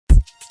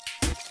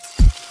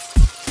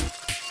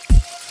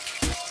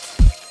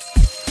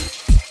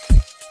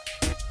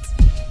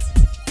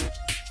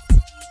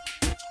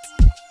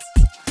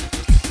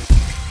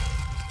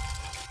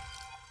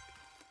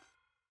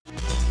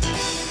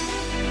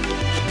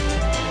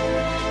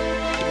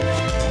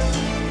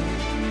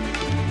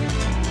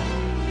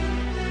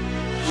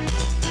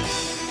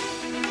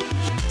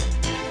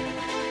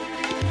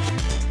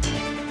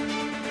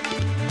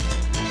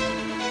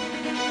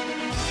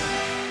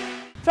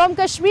From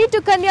Kashmir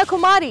to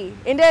Kanyakumari,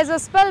 India is a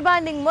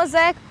spellbinding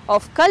mosaic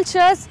of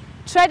cultures,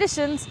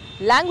 traditions,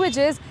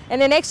 languages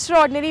and an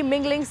extraordinary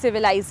mingling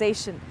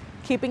civilization.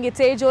 Keeping its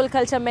age-old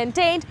culture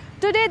maintained,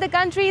 today the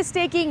country is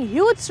taking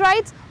huge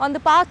strides on the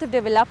path of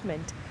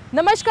development.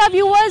 Namaskar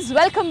viewers,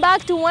 welcome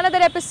back to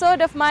another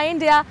episode of My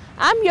India.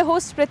 I'm your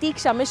host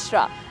Pratiksha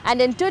Mishra,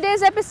 and in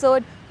today's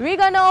episode, we're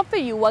gonna offer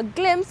you a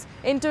glimpse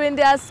into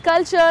India's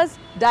cultures,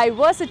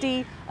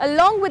 diversity,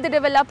 along with the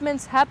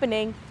developments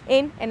happening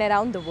in and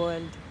around the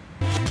world.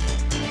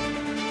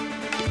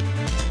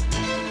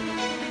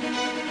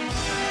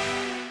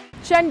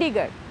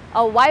 Chandigarh,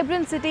 a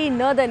vibrant city in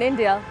northern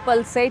India,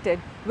 pulsated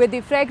with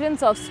the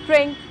fragrance of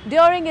spring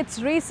during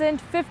its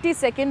recent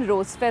 52nd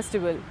Rose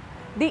Festival.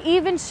 The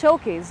event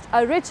showcased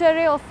a rich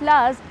array of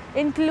flowers,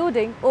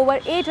 including over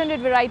 800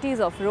 varieties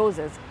of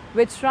roses,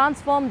 which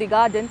transformed the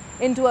garden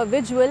into a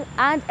visual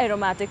and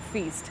aromatic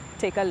feast.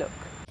 Take a look.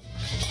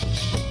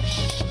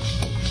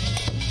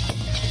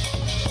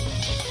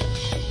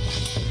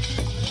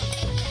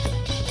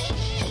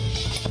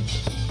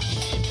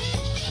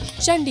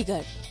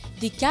 Chandigarh,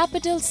 the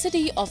capital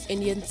city of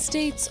Indian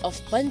states of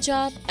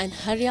Punjab and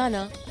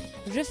Haryana,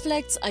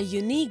 reflects a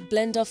unique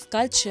blend of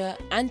culture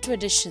and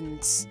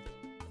traditions.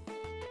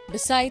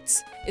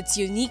 Besides, its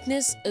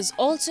uniqueness is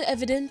also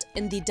evident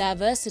in the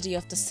diversity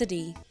of the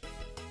city.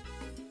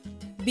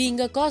 Being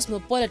a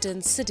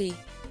cosmopolitan city,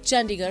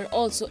 Chandigarh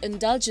also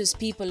indulges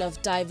people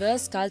of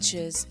diverse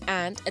cultures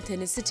and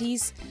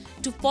ethnicities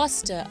to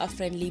foster a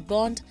friendly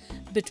bond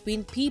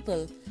between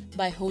people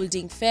by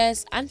holding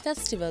fairs and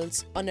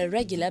festivals on a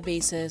regular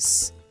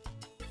basis.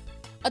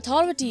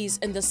 Authorities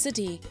in the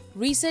city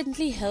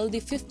recently held the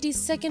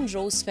 52nd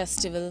Rose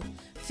Festival,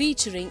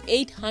 featuring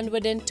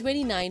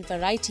 829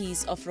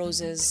 varieties of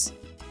roses.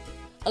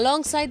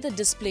 Alongside the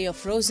display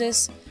of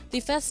roses,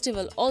 the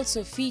festival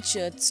also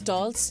featured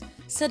stalls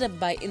set up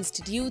by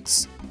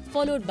institutes,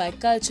 followed by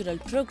cultural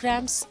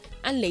programs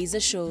and laser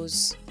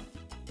shows.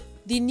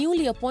 The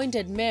newly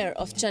appointed mayor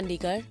of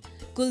Chandigarh,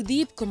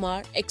 Kuldeep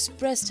Kumar,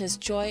 expressed his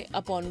joy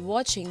upon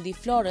watching the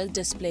floral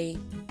display.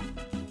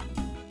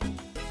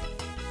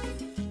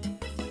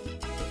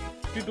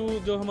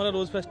 जो हमारा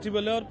रोज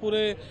festival है और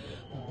पूरे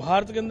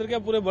भारत के अंदर क्या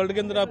पूरे world के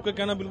अंदर आपका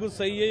कहना बिल्कुल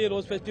सही है। ये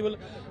रोज फेस्टिवल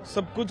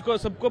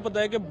सबको पता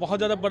है कि बहुत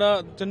ज्यादा बड़ा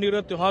चंडीगढ़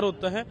का त्योहार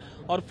होता है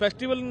और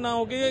फेस्टिवल ना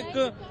हो के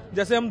एक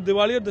जैसे हम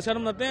दिवाली और दशहरा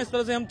मनाते हैं, इस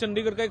तरह से हम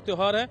चंडीगढ़ का एक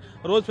त्योहार है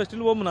रोज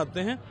फेस्टिवल वो मनाते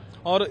हैं।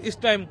 और इस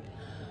टाइम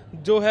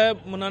जो है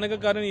मनाने का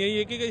कारण यही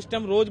है कि इस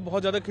टाइम रोज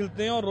बहुत ज्यादा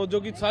खिलते हैं और रोजों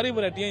की सारी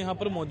वैरायटियां यहाँ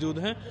पर मौजूद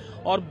हैं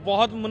और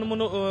बहुत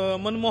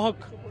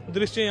मनमोहक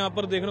दृश्य यहाँ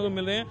पर देखने को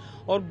मिल रहे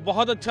हैं और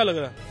बहुत अच्छा लग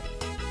रहा है।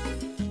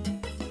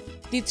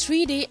 The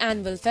three-day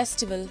annual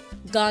festival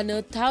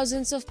garnered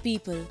thousands of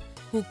people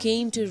who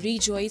came to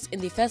rejoice in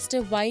the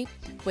festive vibe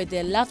with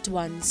their loved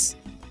ones.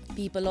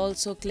 People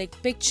also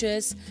clicked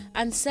pictures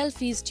and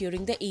selfies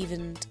during the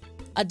event.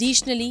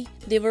 Additionally,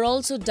 they were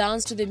also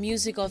danced to the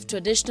music of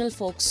traditional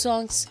folk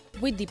songs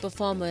with the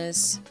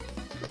performers.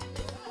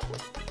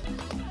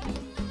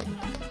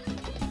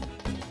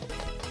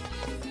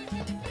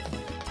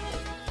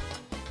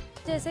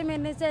 जैसे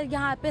मैंने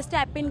यहाँ पे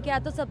step in किया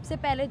तो सबसे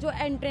पहले जो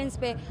entrance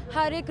पे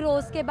हर एक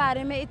रोज़ के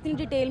बारे में इतनी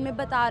डिटेल में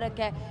बता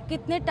रखा है,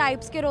 कितने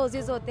टाइप्स के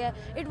रोजेस होते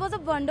हैं। It was a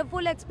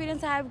wonderful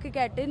experience I have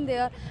get in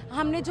their.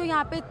 हमने जो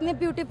यहाँ पे इतने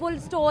ब्यूटीफुल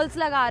स्टॉल्स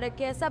लगा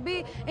रखे हैं, सभी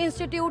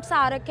इंस्टीट्यूट्स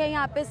आ रखे हैं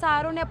यहाँ पे,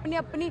 सारों ने अपनी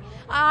अपनी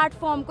आर्ट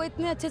फॉर्म को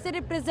इतने अच्छे से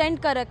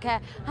रिप्रेजेंट कर रखा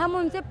है। हम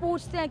उनसे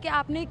पूछते हैं कि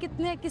आपने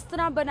किस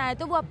तरह बनाए,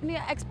 तो वो अपनी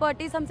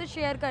एक्सपर्टीज़ हमसे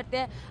शेयर करते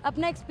हैं,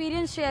 अपना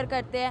एक्सपीरियंस शेयर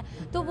करते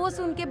हैं, तो वो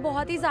सुन के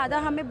बहुत ही ज़्यादा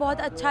हमें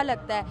बहुत अच्छा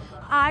लगता है।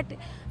 8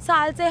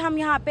 साल से हम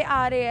यहाँ पे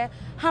आ रहे हैं,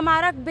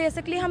 हमारा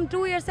बेसिकली हम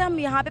 2 ईयर से हम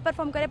यहाँ पे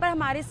परफॉर्म करें, पर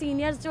हमारे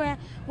सीनियर्स जो हैं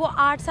वो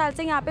 8 साल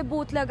से यहाँ पे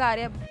बूथ लगा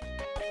रहे हैं।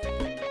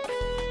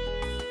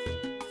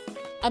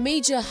 A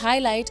major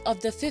highlight of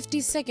the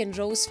 52nd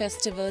Rose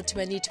Festival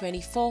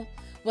 2024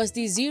 was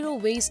the Zero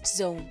Waste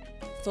Zone,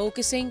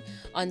 focusing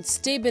on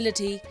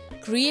stability,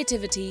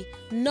 creativity,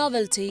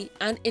 novelty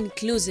and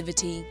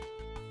inclusivity.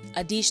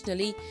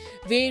 Additionally,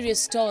 various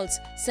stalls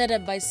set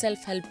up by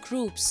self-help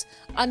groups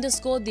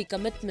underscored the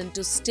commitment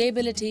to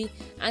stability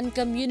and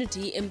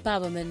community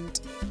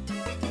empowerment.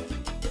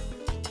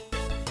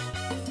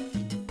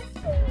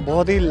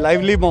 बहुत ही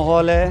lively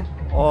माहौल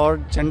है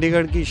और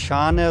चंडीगढ़ की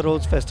शान है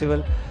रोज़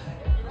festival.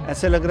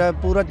 ऐसे लग रहा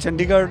है पूरा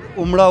चंडीगढ़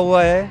उमड़ा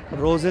हुआ है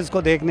रोजेस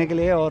को देखने के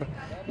लिए और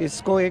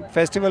इसको एक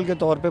फेस्टिवल के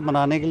तौर पे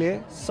मनाने के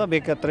लिए सब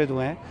एकत्रित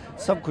हुए हैं,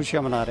 सब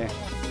खुशियां मना रहे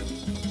हैं।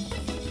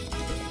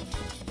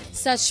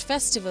 Such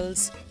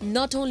festivals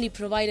not only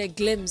provide a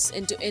glimpse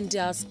into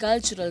India's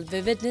cultural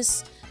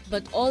vividness,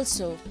 but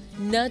also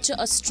nurture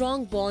a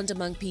strong bond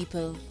among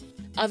people.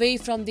 Away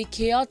from the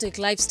chaotic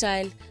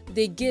lifestyle,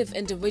 they give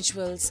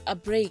individuals a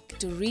break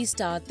to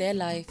restart their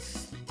life.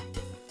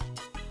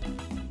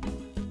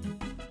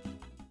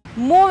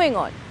 Moving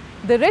on,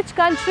 the rich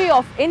country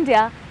of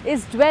India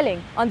is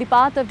dwelling on the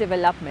path of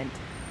development,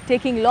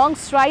 taking long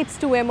strides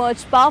to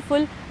emerge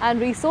powerful and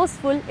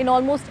resourceful in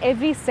almost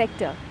every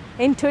sector.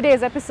 In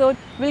today's episode,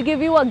 we'll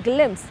give you a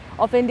glimpse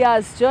of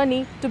India's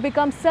journey to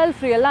become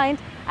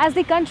self-reliant as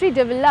the country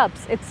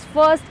develops its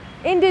first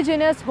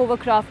indigenous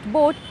hovercraft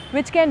boat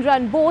which can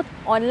run both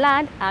on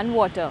land and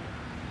water.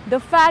 The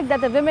fact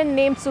that the woman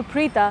named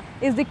Suprita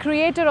is the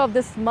creator of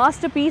this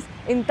masterpiece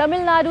in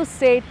Tamil Nadu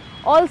state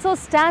also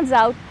stands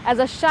out as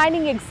a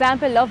shining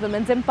example of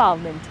women's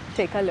empowerment.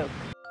 Take a look.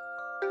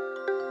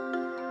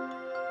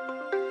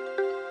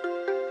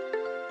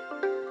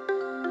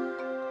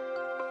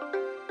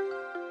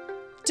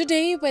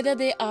 Today, whether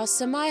they are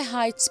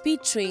semi-high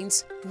speed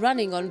trains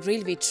running on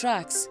railway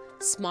tracks,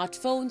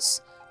 smartphones,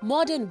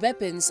 modern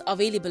weapons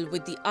available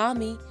with the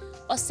army,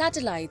 or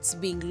satellites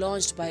being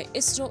launched by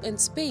ISRO in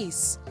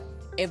space,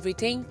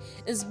 everything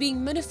is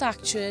being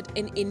manufactured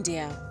in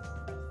India.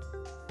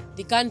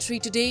 The country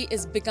today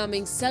is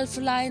becoming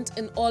self-reliant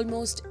in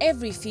almost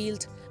every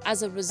field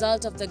as a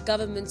result of the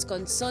government's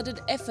concerted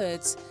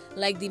efforts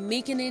like the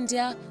Make in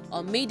India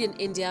or Made in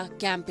India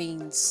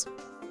campaigns.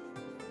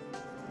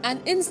 An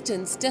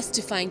instance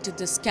testifying to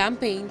this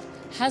campaign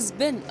has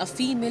been a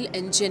female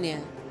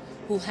engineer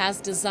who has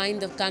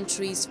designed the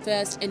country's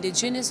first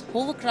indigenous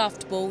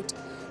hovercraft boat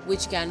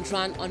which can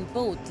run on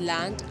both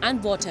land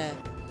and water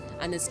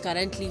and is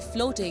currently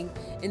floating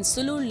in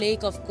Sulur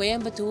Lake of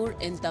Coimbatore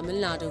in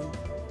Tamil Nadu.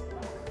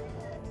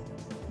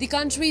 The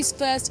country's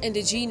first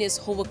indigenous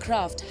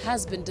hovercraft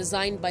has been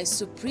designed by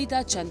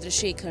Suprita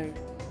Chandrasekhar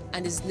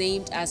and is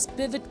named as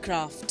Pivot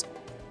Craft.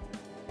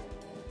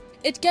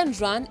 It can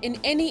run in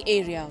any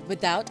area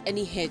without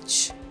any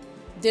hitch.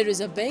 There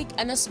is a big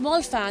and a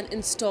small fan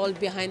installed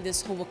behind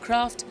this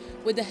hovercraft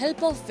with the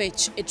help of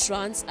which it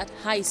runs at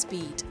high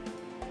speed.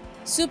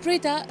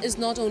 Suprita is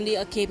not only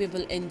a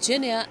capable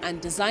engineer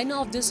and designer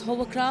of this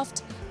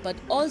hovercraft but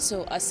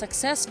also a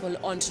successful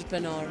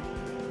entrepreneur.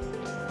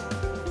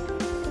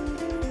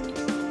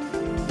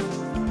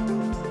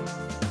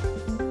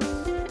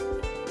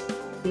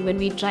 When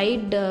we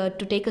tried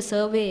to take a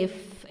survey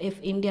if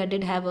India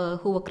did have a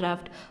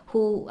hovercraft,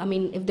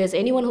 if there's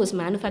anyone who's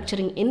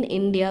manufacturing in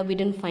India, we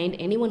didn't find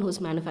anyone who's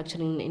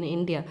manufacturing in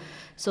India.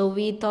 So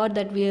we thought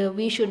that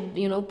we should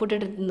put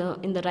it in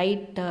the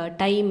right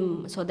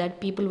time so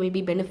that people will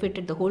be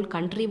benefited, the whole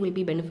country will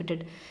be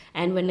benefited,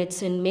 and when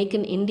it's in Make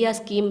in India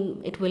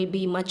scheme, it will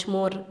be much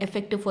more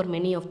effective for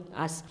many of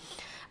us.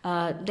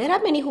 There are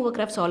many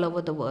hovercrafts all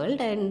over the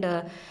world, and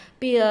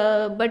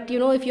but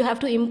if you have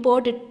to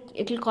import it,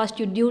 it will cost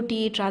you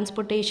duty,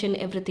 transportation,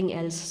 everything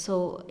else.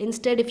 So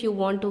instead, if you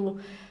want to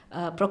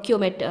procure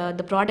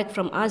the product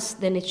from us,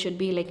 then it should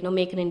be like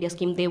Make in India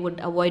scheme. They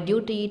would avoid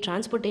duty,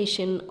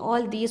 transportation,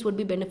 all these would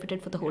be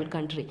benefited for the whole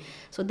country.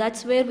 So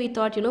that's where we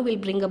thought we'll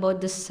bring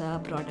about this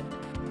product.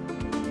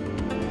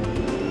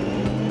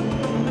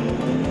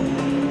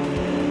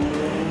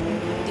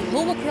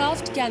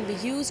 Hovercraft can be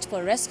used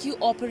for rescue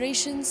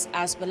operations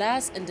as well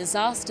as in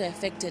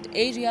disaster-affected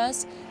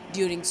areas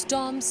during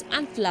storms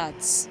and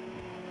floods.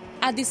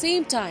 At the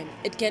same time,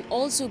 it can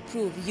also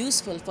prove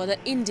useful for the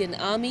Indian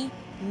Army,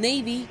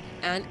 Navy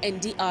and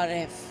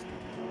NDRF.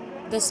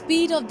 The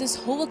speed of this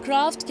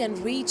hovercraft can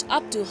reach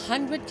up to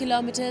 100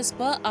 km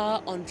per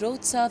hour on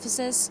road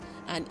surfaces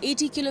and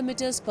 80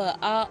 km per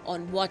hour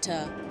on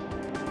water.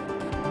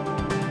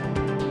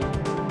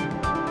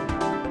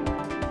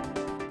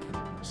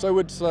 So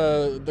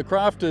the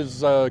craft is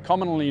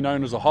commonly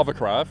known as a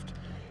hovercraft,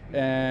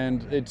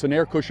 and it's an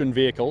air cushion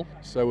vehicle,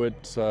 so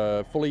it's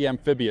fully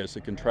amphibious.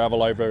 It can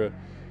travel over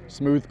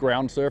smooth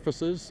ground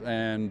surfaces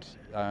and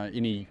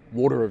any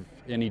water of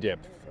any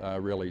depth,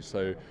 really.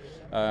 So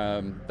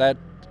that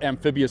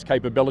amphibious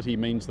capability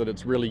means that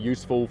it's really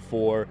useful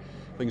for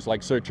things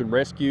like search and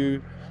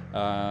rescue,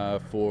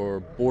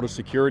 for border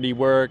security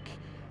work,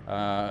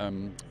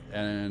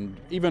 and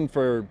even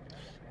for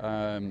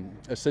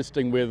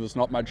assisting where there's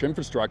not much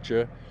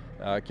infrastructure.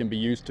 Can be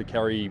used to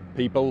carry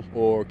people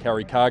or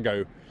carry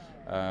cargo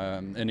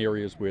in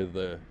areas where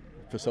the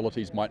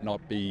facilities might not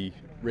be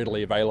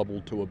readily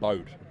available to a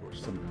boat.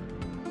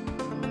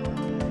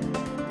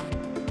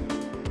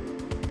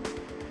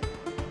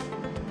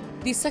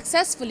 The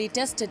successfully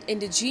tested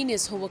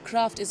indigenous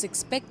hovercraft is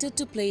expected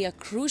to play a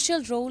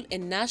crucial role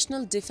in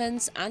national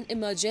defense and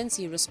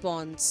emergency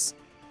response.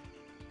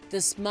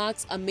 This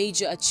marks a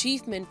major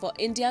achievement for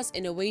India's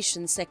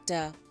innovation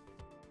sector.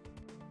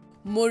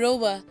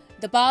 Moreover,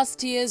 the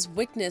past years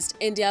witnessed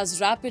India's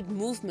rapid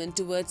movement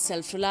towards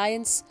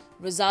self-reliance,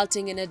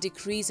 resulting in a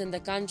decrease in the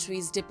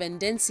country's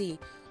dependency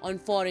on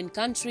foreign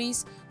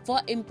countries for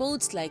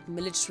imports like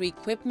military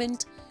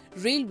equipment,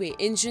 railway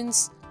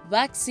engines,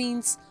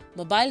 vaccines,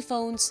 mobile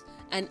phones,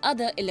 and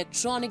other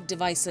electronic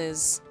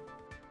devices.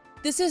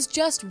 This is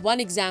just one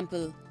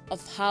example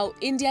of how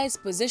India is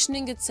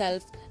positioning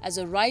itself as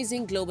a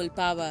rising global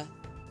power.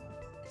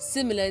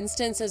 Similar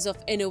instances of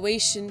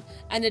innovation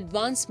and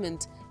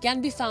advancement can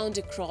be found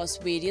across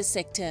various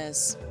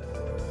sectors.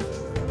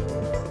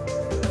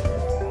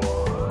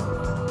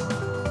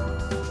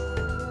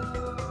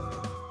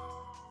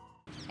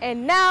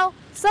 And now,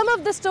 some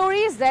of the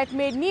stories that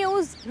made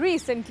news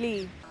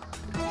recently.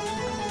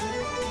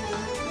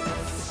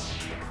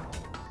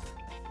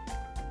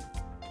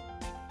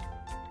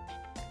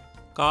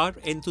 Car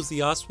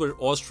enthusiasts were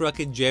awestruck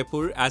in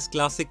Jaipur as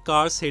classic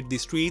cars hit the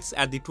streets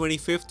at the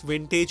 25th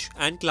Vintage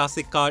and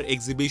Classic Car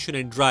Exhibition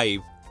and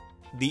Drive.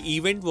 The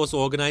event was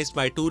organized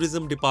by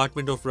Tourism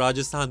Department of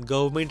Rajasthan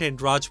Government and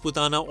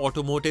Rajputana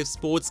Automotive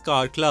Sports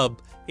Car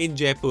Club in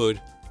Jaipur.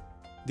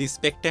 The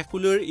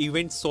spectacular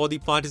event saw the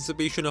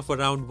participation of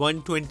around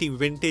 120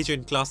 vintage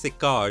and classic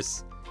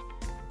cars.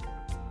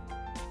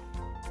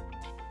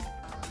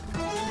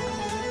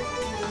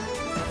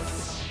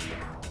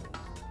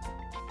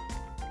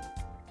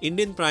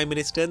 Indian Prime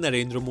Minister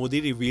Narendra Modi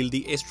revealed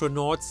the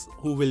astronauts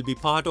who will be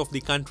part of the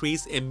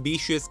country's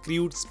ambitious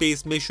crewed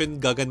space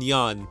mission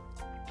Gaganyaan.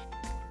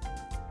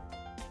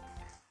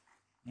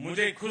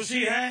 मुझे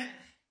खुशी है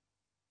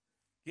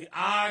कि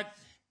आज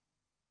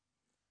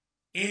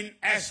इन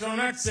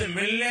astronaut से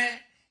मिलने,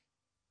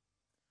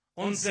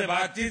 उनसे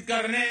बातचीत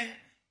करने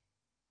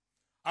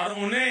और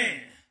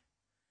उन्हें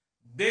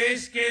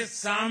देश के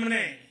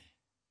सामने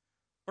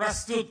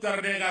प्रस्तुत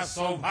करने का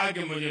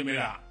सौभाग्य मुझे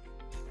मिला.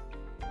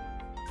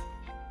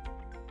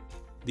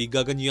 The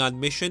Gaganyaan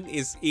mission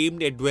is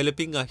aimed at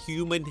developing a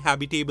human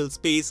habitable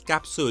space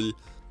capsule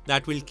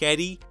that will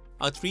carry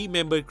a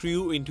 3-member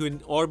crew into an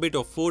orbit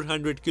of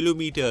 400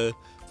 km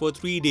for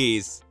 3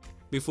 days,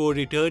 before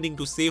returning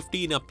to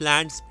safety in a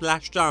planned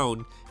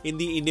splashdown in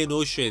the Indian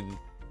Ocean.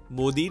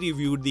 Modi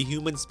reviewed the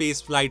human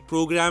spaceflight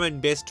program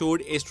and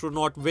bestowed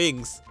astronaut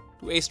wings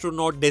to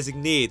astronaut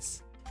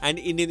designates and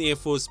Indian Air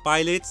Force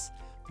pilots,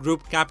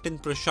 Group Captain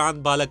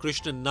Prashant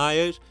Balakrishnan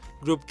Nair,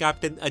 Group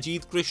Captain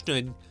Ajit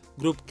Krishnan,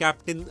 Group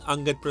Captain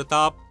Angad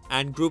Pratap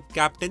and Group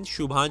Captain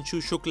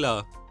Shubhanshu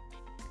Shukla.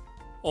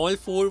 All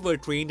 4 were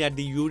trained at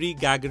the Yuri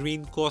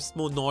Gagarin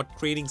Cosmonaut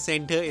Training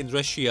Center in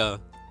Russia.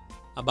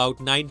 About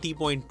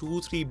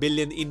 90.23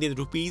 billion Indian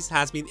rupees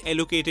has been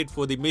allocated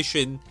for the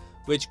mission,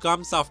 which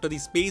comes after the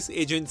space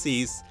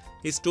agency's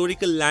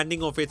historical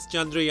landing of its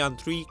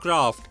Chandrayaan-3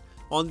 craft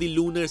on the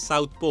lunar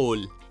south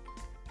pole.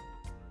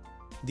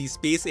 The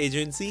space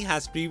agency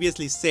has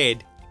previously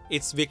said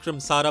its Vikram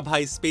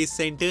Sarabhai Space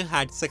Center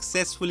had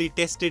successfully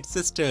tested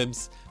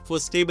systems for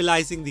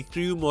stabilizing the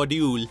crew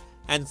module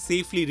and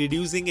safely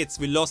reducing its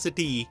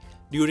velocity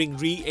during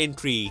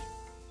re-entry.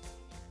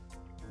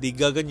 The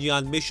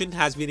Gaganyaan mission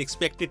has been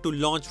expected to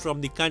launch from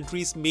the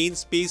country's main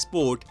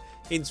spaceport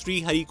in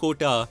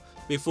Sriharikota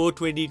before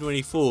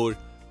 2024,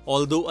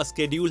 although a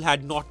schedule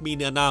had not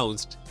been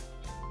announced.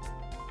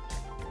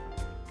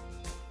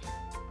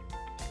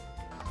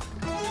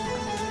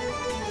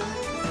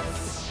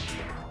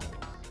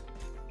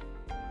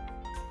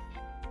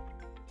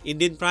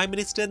 Indian Prime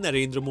Minister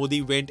Narendra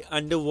Modi went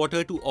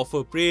underwater to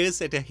offer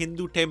prayers at a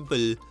Hindu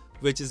temple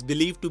which is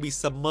believed to be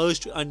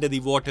submerged under the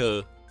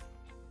water.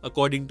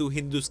 According to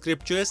Hindu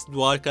scriptures,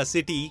 Dwarka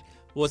city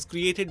was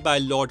created by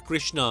Lord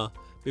Krishna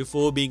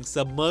before being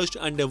submerged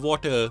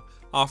underwater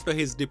after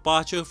his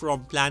departure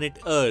from planet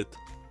Earth.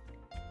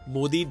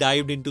 Modi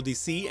dived into the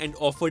sea and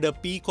offered a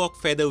peacock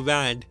feather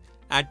wand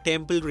at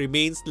temple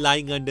remains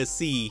lying under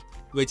sea,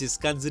 which is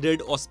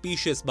considered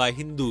auspicious by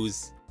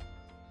Hindus.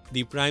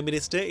 The Prime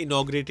Minister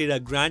inaugurated a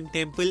grand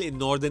temple in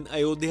northern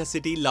Ayodhya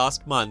city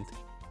last month,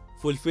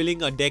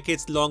 fulfilling a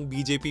decades-long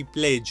BJP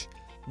pledge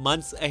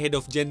months ahead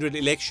of general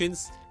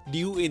elections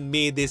due in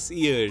May this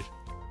year.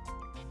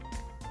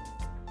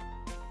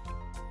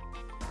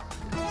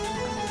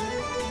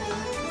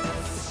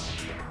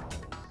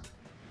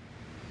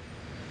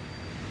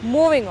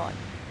 Moving on,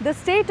 the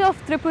state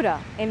of Tripura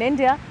in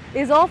India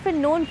is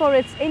often known for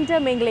its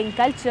intermingling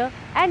culture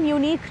and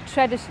unique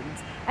traditions,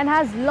 and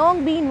has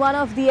long been one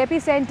of the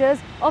epicenters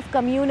of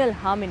communal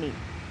harmony.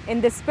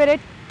 In this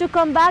spirit, to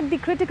combat the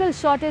critical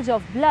shortage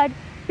of blood,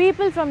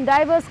 people from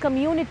diverse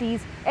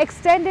communities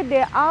extended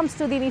their arms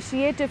to the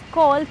initiative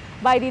called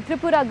by the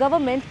Tripura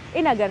government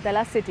in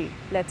Agartala city.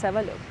 Let's have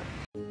a look.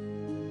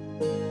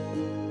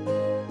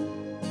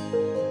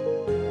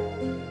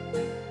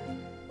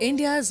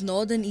 India's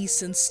northern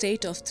eastern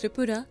state of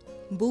Tripura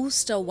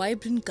boasts a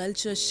vibrant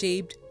culture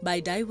shaped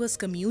by diverse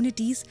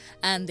communities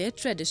and their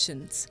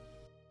traditions.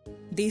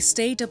 The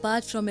state,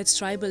 apart from its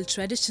tribal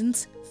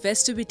traditions,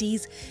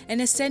 festivities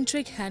and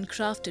eccentric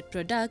handcrafted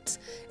products,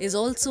 is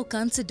also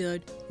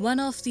considered one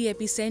of the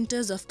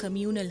epicenters of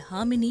communal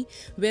harmony,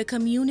 where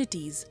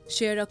communities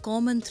share a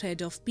common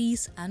thread of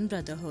peace and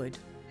brotherhood.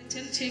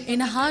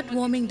 In a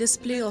heartwarming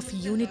display of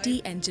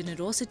unity and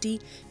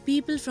generosity,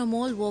 people from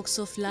all walks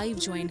of life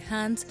joined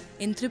hands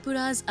in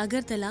Tripura's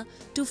Agartala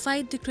to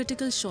fight the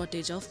critical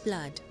shortage of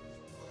blood.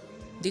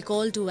 The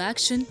call to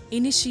action,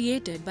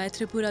 initiated by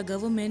Tripura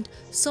government,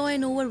 saw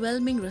an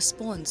overwhelming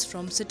response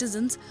from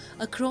citizens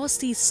across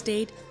the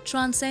state,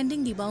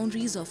 transcending the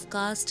boundaries of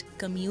caste,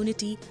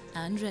 community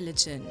and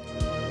religion.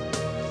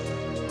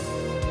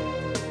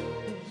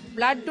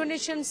 Blood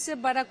donation से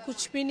बड़ा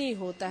कुछ भी नहीं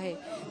होता है.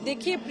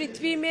 देखिए,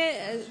 पृथ्वी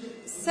में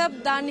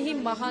सब दान ही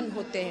महान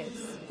होते हैं.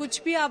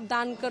 कुछ भी आप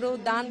दान करो,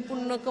 दान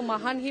पुण्य को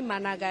महान ही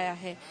माना गया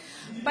है.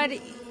 पर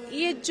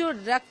ये जो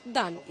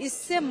रक्तदान,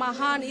 इससे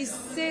महान,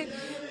 इससे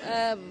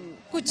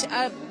कुछ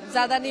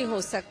ज्यादा नहीं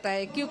हो सकता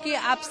है, क्योंकि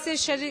आपके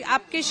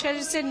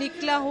शरीर से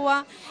निकला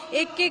हुआ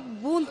एक एक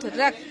बूंद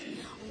रक्त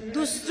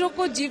दूसरों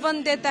को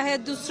जीवन देता है,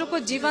 दूसरों को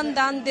जीवन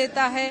दान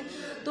देता है,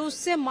 तो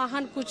उससे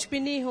महान कुछ भी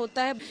नहीं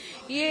होता है।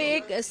 ये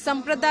एक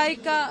संप्रदाय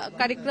का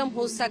कार्यक्रम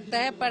हो सकता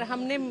है, पर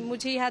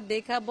मुझे यहाँ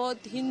देखा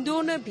बहुत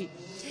हिंदुओं ने भी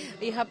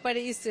यहाँ पर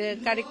इस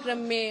कार्यक्रम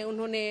में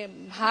उन्होंने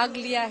भाग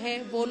लिया है।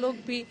 वो लोग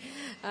भी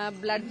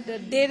ब्लड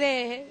दे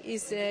रहे हैं,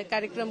 इस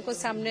कार्यक्रम को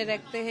सामने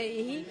रखते हैं।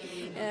 यही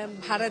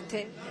भारत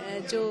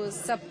है जो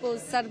सबको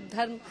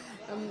सर्वधर्म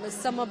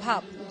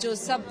समभाव, जो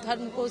सब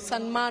धर्म को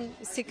सम्मान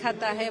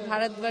सिखाता है,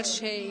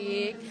 भारतवर्ष है।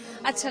 ये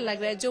अच्छा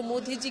लग रहा है जो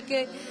मोदी जी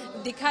के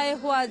दिखाए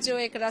हुआ जो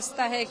एक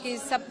रास्ता है कि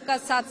सबका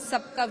साथ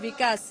सबका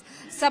विकास,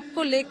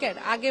 सबको लेकर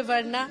आगे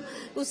बढ़ना,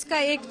 उसका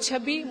एक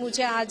छवि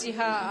मुझे आज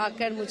यहाँ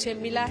आकर मुझे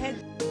मिला है।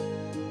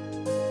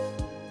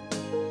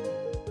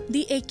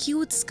 The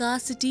acute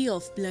scarcity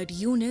of blood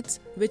units,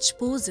 which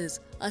poses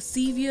a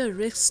severe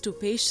risk to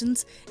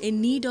patients in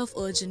need of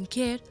urgent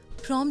care,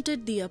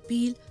 prompted the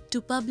appeal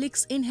to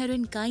public's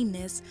inherent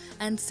kindness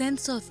and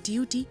sense of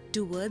duty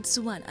towards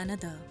one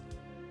another.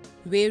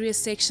 Various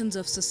sections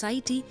of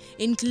society,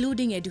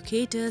 including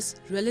educators,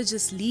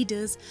 religious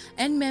leaders,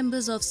 and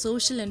members of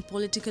social and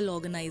political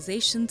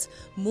organizations,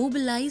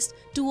 mobilized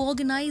to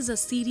organize a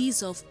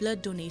series of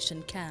blood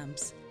donation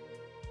camps.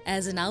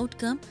 As an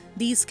outcome,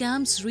 these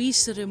camps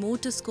reached the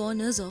remotest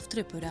corners of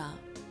Tripura.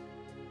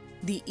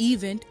 The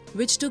event,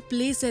 which took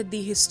place at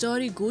the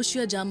historic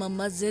Goshia Jama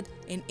Masjid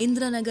in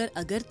Indranagar,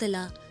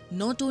 Agartala,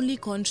 not only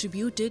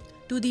contributed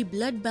to the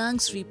blood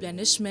bank's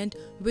replenishment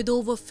with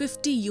over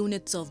 50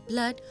 units of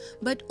blood,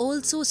 but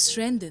also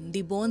strengthened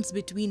the bonds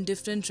between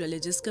different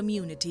religious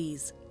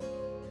communities.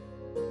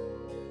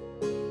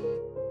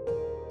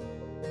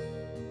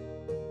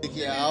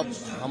 देखिए, अब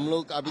हम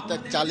लोग अभी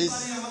तक 40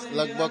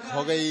 लगभग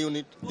हो गए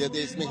unit दे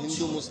दे, इसमें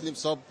हिंदू मुस्लिम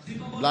सब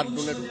ब्लड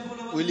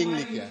डोनेट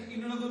विलिंगली किया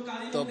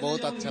है, तो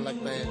बहुत अच्छा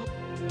लगता है।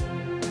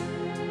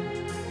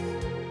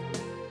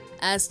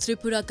 As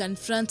Tripura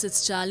confronts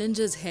its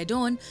challenges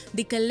head-on,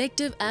 the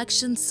collective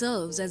action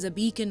serves as a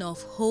beacon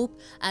of hope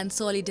and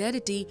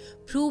solidarity,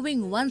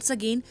 proving once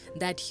again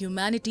that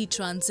humanity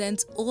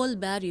transcends all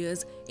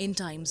barriers in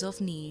times of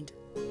need.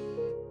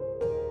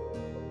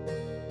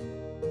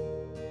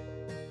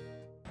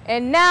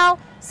 And now,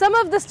 some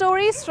of the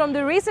stories from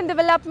the recent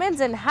developments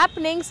and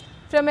happenings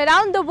from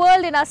around the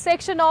world in our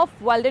section of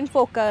World in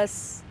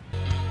Focus.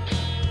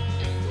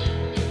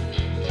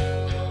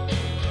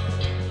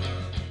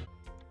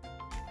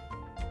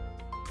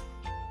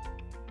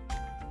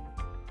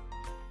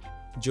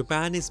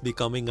 Japan is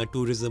becoming a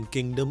tourism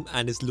kingdom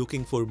and is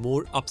looking for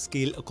more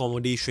upscale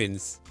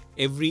accommodations.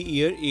 Every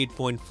year,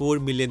 8.4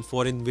 million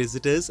foreign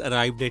visitors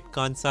arrived at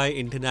Kansai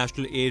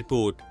International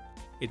Airport.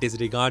 It is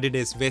regarded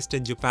as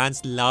Western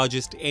Japan's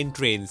largest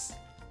entrance.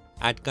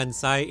 At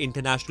Kansai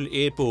International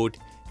Airport,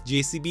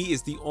 JCB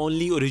is the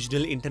only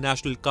original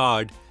international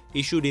card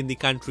issued in the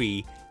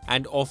country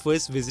and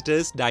offers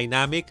visitors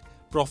dynamic,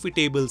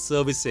 profitable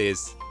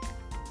services.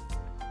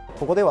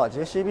 ここでは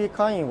JCB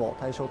会員を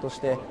対象と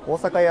して大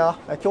阪や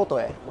京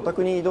都へお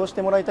宅に移動し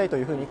てもらいたいと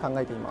いうふうに考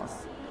えていま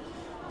す。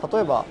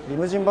例えばリ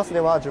ムジンバスで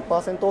は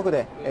 10% オフ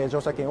で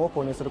乗車券を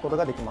購入すること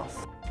ができま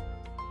す。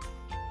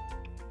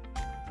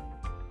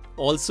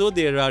Also,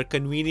 there are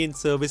convenient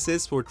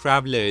services for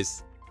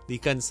travelers. The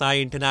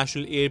Kansai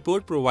International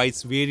Airport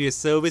provides various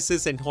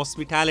services and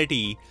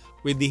hospitality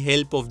with the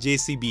help of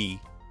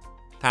JCB.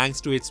 Thanks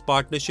to its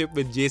partnership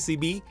with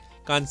JCB,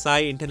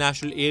 Kansai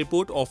International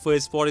Airport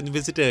offers foreign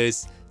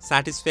visitors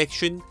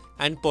satisfaction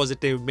and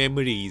positive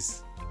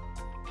memories.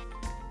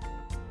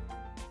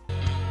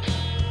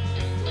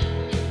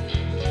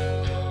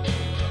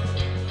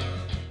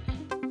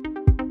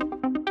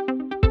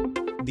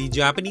 The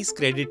Japanese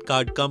credit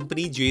card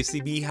company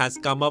JCB has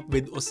come up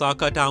with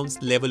Osaka town's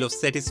level of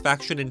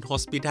satisfaction and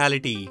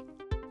hospitality.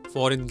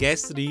 Foreign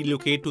guests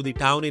relocate to the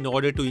town in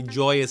order to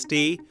enjoy a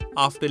stay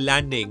after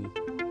landing.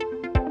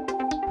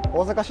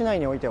 大阪市内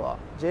においては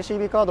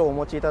JCB カードをお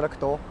持ちいただく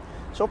と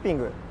ショッピン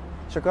グ、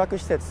宿泊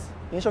施設、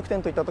飲食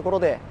店といったところ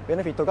でベ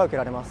ネフィットが受け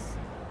られます。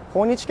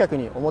訪日客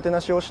におもて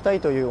なしをした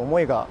いという思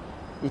いが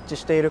一致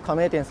している加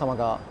盟店様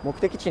が目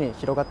的地に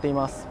広がってい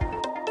ます。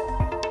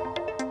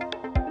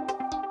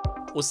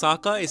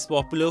Osaka is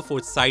popular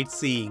for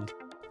sightseeing.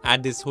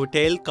 At this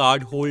hotel,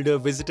 card holder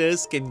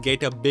visitors can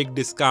get a big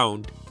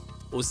discount.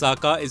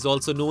 Osaka is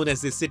also known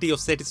as the city of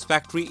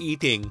satisfactory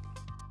eating.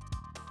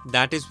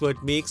 That is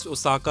what makes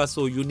Osaka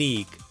so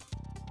unique.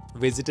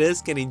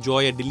 Visitors can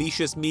enjoy a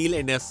delicious meal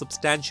and a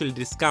substantial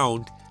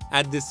discount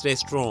at this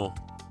restaurant.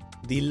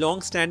 The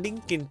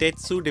long-standing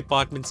Kintetsu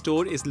department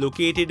store is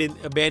located in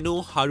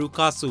Abeno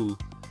Harukasu.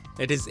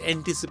 It is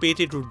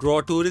anticipated to draw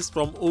tourists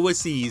from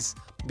overseas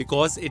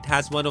because it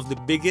has one of the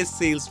biggest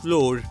sales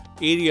floor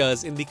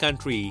areas in the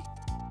country.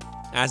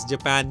 As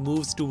Japan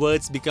moves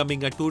towards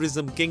becoming a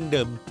tourism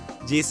kingdom,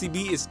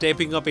 JCB is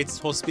stepping up its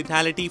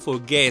hospitality for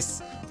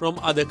guests from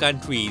other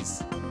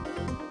countries.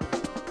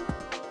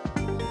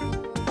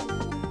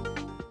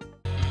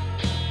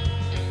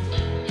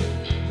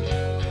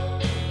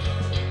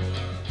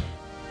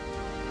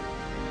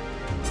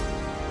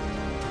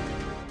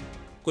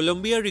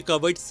 Colombia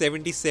recovered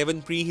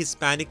 77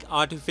 pre-Hispanic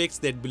artifacts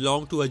that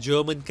belonged to a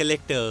German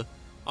collector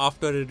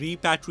after a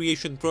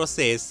repatriation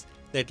process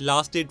that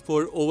lasted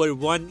for over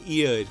 1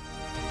 year.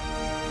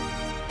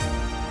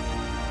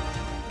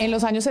 En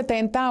los años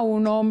 70,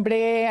 un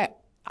hombre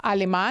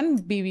alemán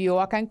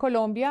vivió acá en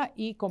Colombia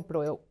y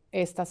compró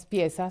estas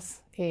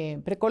piezas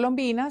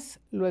precolombinas,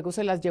 luego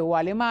se las llevó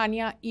a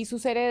Alemania y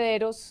sus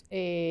herederos,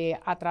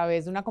 a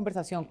través de una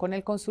conversación con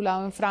el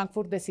consulado en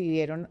Frankfurt,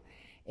 decidieron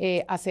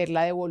hacer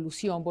la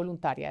devolución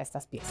voluntaria de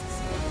estas piezas.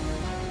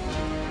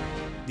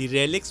 The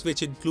relics,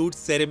 which include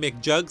ceramic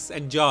jugs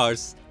and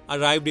jars,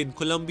 arrived in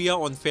Colombia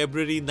on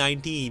February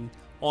 19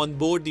 on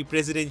board the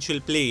presidential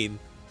plane.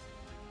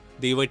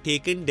 They were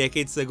taken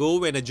decades ago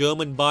when a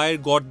German buyer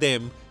got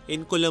them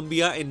in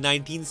Colombia in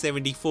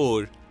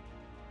 1974.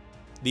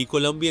 The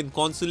Colombian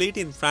consulate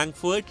in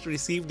Frankfurt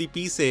received the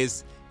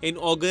pieces in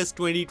August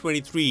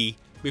 2023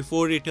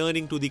 before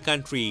returning to the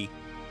country.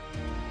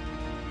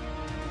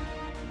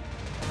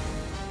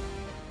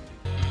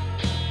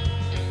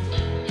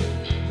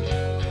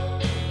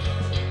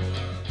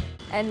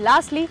 And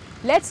lastly,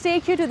 let's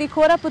take you to the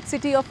Koraput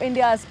city of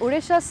India's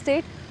Odisha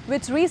state,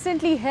 which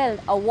recently held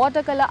a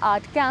watercolor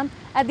art camp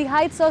at the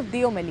heights of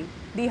Deomali,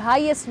 the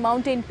highest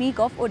mountain peak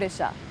of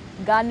Odisha,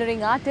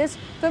 garnering artists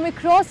from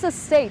across the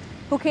state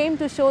who came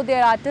to show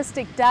their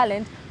artistic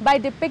talent by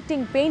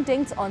depicting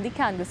paintings on the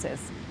canvases.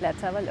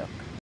 Let's have a look.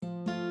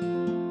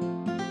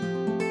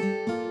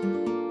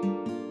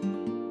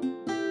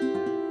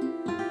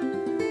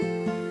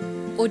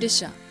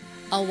 Odisha,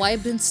 a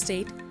vibrant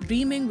state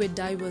brimming with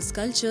diverse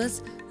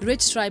cultures,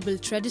 rich tribal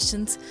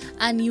traditions,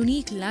 and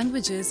unique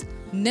languages,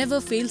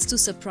 never fails to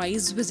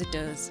surprise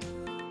visitors.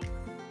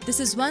 This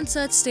is one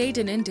such state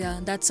in India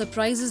that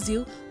surprises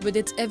you with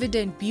its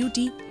evident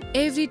beauty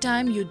every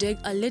time you dig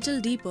a little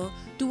deeper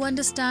to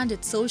understand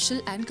its social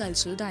and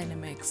cultural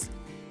dynamics.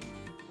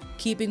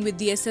 Keeping with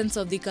the essence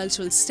of the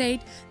cultural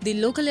state, the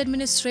local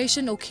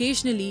administration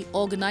occasionally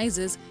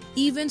organizes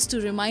events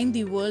to remind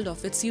the world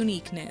of its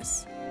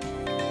uniqueness.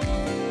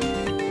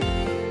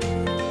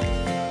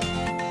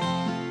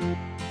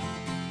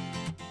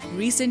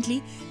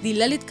 Recently, the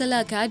Lalit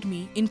Kala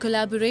Academy, in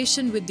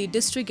collaboration with the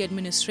district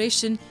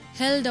administration,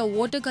 held a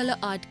watercolor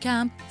art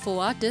camp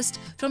for artists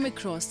from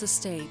across the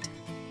state.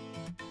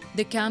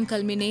 The camp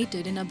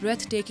culminated in a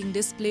breathtaking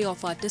display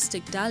of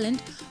artistic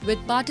talent, with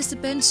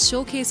participants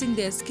showcasing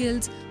their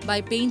skills by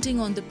painting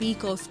on the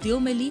peak of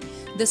Deomali,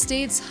 the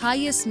state's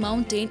highest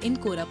mountain in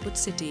Koraput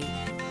city.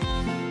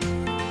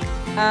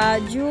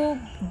 जो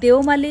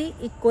देवमाली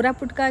एक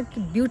कोरापुट का एक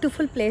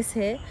beautiful place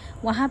है,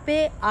 वहाँ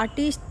पे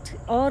artist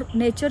और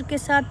nature के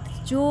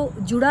साथ जो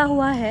जुड़ा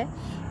हुआ है,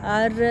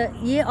 और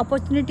ये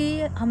अपॉर्चुनिटी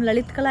हम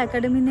ललित कला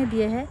एकेडमी ने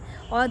दिए है।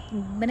 और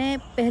मैंने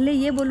पहले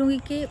ये बोलूँगी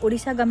कि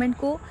उड़ीसा गवर्नमेंट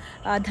को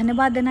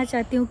धन्यवाद देना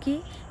चाहती हूँ कि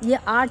ये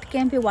आर्ट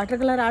कैंप, ये वाटर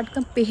कलर आर्ट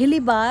कैंप पहली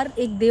बार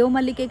एक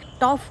देवमाली के एक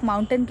टॉप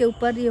माउंटेन के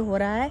ऊपर ये हो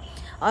रहा है,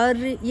 और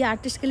ये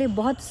आर्टिस्ट के लिए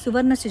बहुत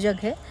सुवर्ण सुजग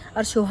है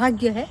और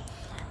सौभाग्य है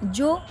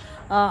जो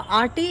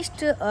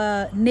आर्टिस्ट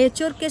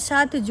नेचर के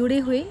साथ जुड़ी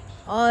हुई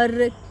और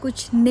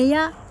कुछ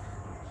नया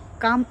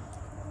काम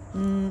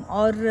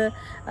और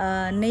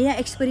नया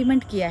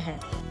एक्सपेरिमेंट किया है।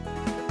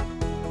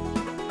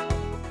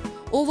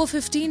 Over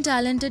 15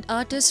 talented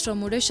artists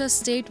from Odisha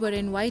state were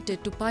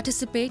invited to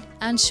participate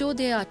and show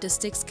their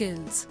artistic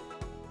skills.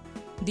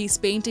 These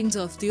paintings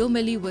of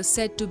Deomali were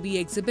said to be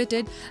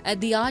exhibited at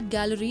the art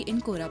gallery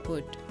in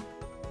Koraput.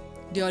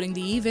 During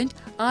the event,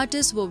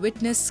 artists were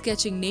witnessed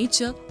sketching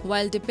nature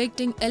while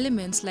depicting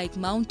elements like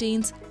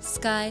mountains,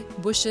 sky,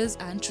 bushes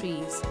and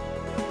trees.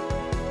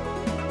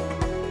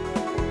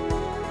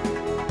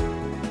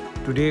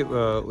 Today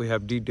we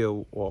have did a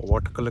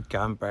watercolor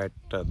camp at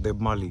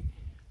Deomali,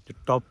 the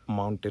top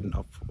mountain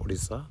of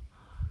Odisha,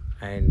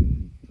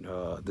 and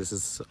this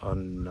is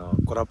on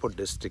Koraput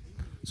district.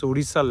 So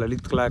Odisha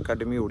Lalit कला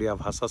अकादमी, उड़िया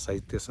भाषा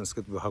साहित्य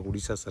संस्कृत विभाग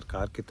उड़ीसा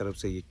सरकार की तरफ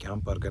से ये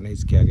camp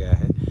organise किया गया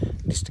है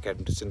डिस्ट्रिक्ट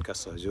एडमिनिस्ट्रेशन का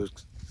सहयोग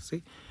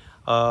से.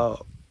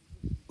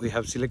 We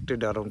have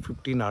selected around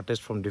 15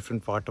 artists from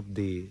different part of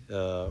the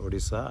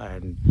Odisha,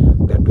 and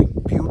they are doing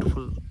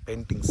beautiful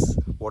paintings,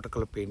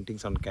 watercolor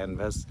paintings on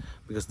canvas,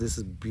 because this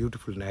is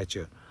beautiful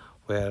nature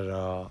where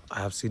I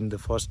have seen the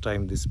first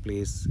time this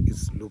place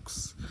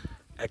looks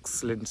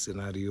excellent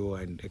scenario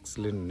and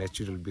excellent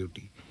natural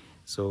beauty.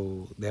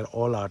 So they're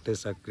all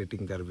artists are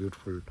creating their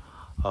beautiful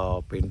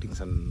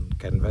paintings on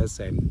canvas,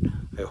 and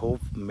I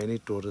hope many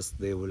tourists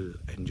they will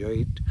enjoy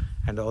it.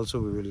 And also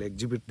we will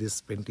exhibit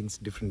these paintings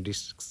different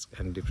districts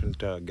and different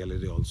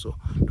gallery also.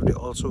 Today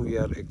also we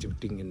are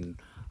exhibiting in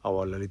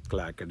our Lalit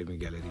Kala Academy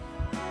gallery.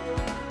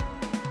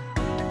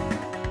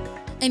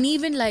 An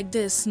event like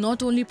this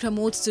not only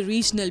promotes the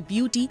regional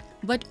beauty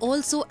but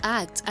also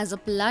acts as a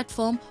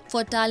platform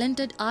for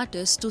talented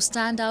artists to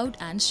stand out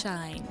and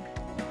shine.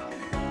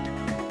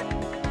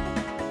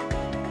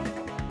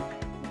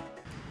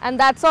 And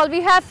that's all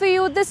we have for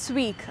you this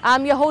week.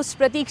 I'm your host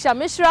Pratiksha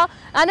Mishra,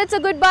 and it's a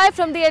goodbye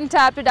from the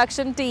entire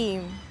production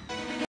team.